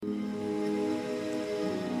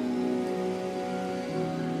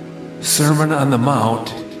Sermon on the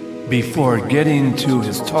Mount, before getting to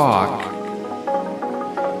his talk,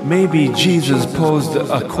 maybe Jesus posed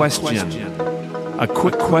a question, a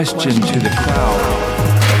quick question to the crowd.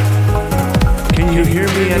 Can you hear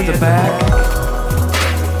me at the back?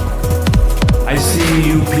 I see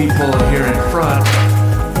you people here in front,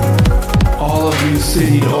 all of you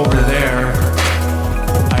sitting over there.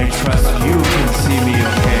 I trust you can see me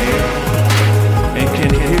okay and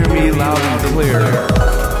can hear me loud and clear.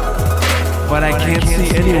 But I can't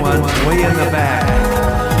see anyone way in the back.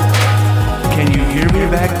 Can you hear me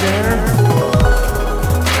back there?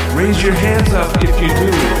 Raise your hands up if you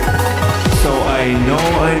do, so I know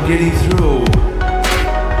I'm getting through.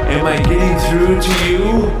 Am I getting through to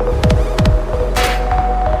you?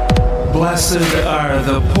 Blessed are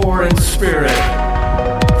the poor in spirit,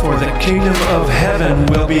 for the kingdom of heaven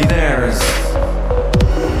will be theirs.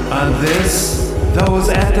 On this, those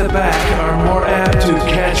at the back are more apt to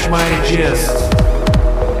catch my gist,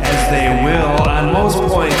 as they will on most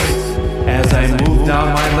points as I move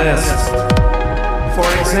down my list.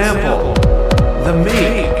 For example, the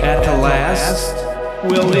meek at the last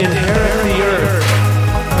will inherit the earth.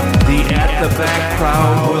 The at the back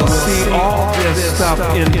crowd will see all this stuff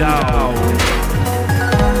endowed.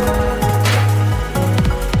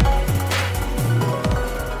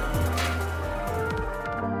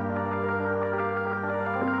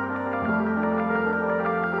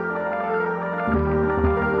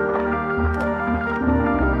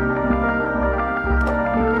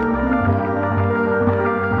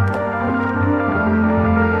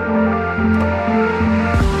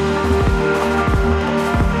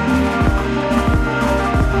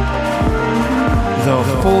 The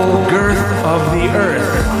full girth of the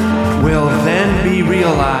earth will then be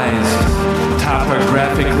realized,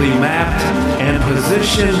 topographically mapped and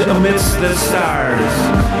positioned amidst the stars,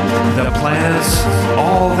 the planets,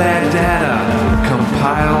 all that data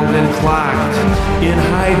compiled and clocked in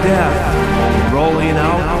high def, rolling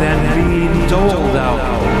out then being doled out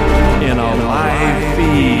in a live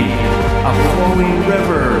feed, a flowing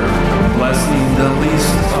river, blessing the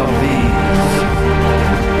least of these.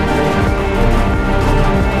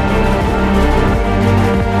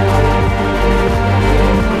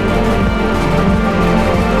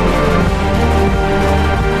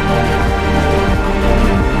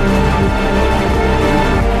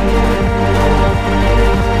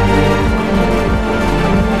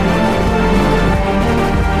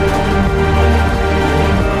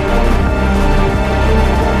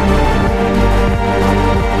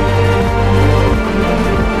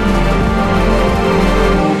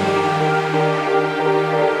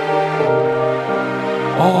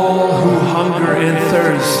 All who hunger and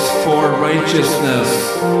thirst for righteousness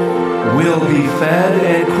will be fed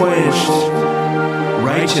and quenched.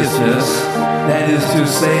 Righteousness, that is to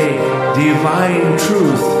say, divine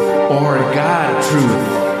truth or God truth,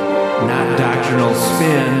 not doctrinal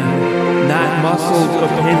spin, not muscled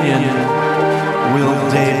opinion, will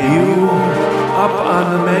debut up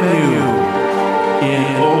on the menu in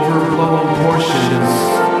overblown portions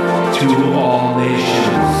to all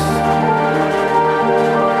nations.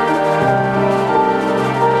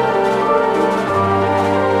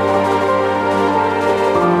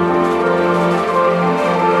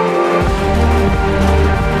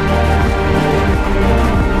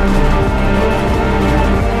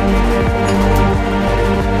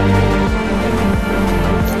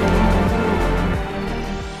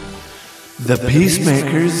 The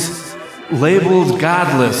peacemakers, labeled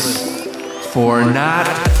godless for not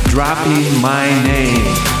dropping my name,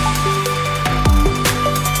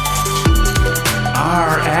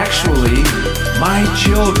 are actually my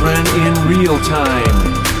children in real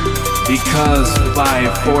time, because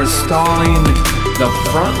by forestalling the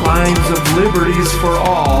front lines of liberties for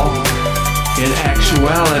all, in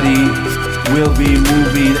actuality will be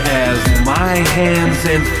moving as my hands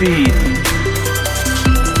and feet,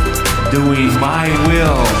 doing my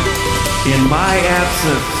will in my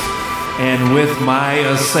absence and with my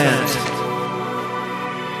assent.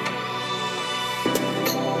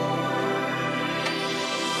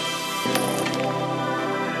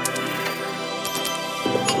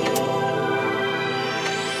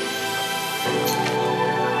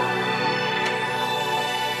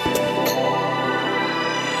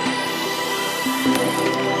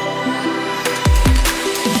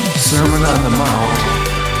 Sermon on the Mount,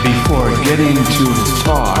 before getting to his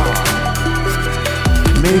talk,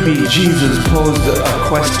 maybe Jesus posed a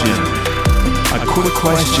question, a quick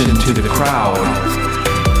question to the crowd.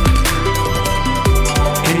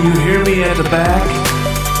 Can you hear me at the back?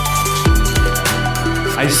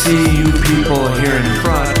 I see you people here in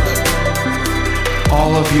front,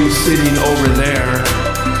 all of you sitting over there,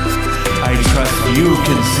 I trust you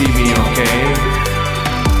can see me okay,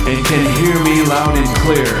 and can hear me loud and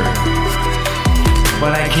clear.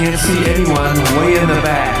 But I can't see anyone way in the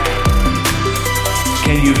back.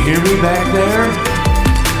 Can you hear me back there?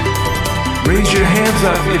 Raise your hands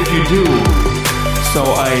up if you do, so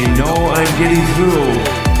I know I'm getting through.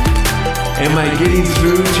 Am I getting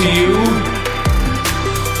through to you?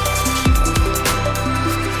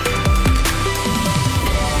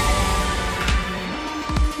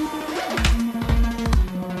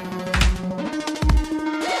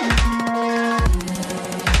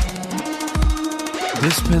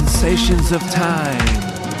 Dispensations of time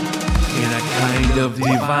in a kind of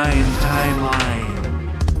divine timeline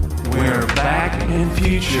where back and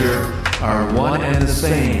future are one and the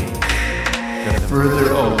same. The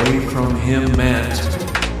further away from him meant,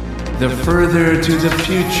 the further to the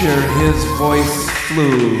future his voice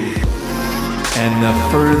flew, and the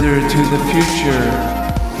further to the future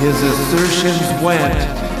his assertions went,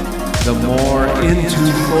 the more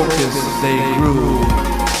into focus they grew.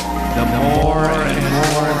 The more and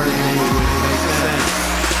more they would make sense,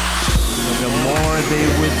 the more they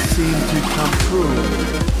would seem to come true.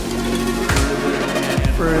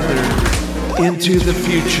 Further and further into the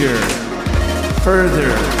future.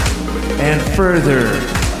 Further and further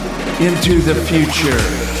into the future.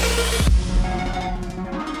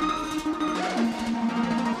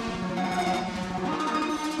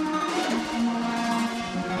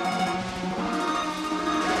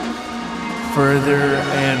 Further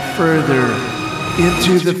and further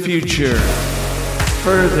into the future.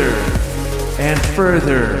 Further and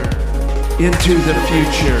further into the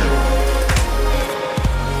future.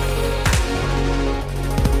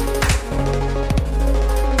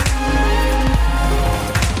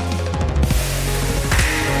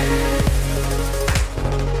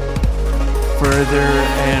 Further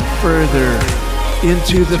and further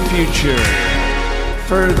into the future.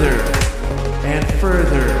 Further and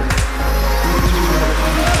further.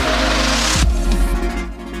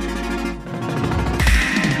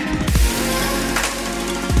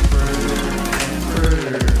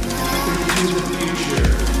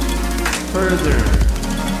 Further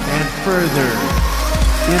and further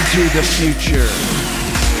into the future.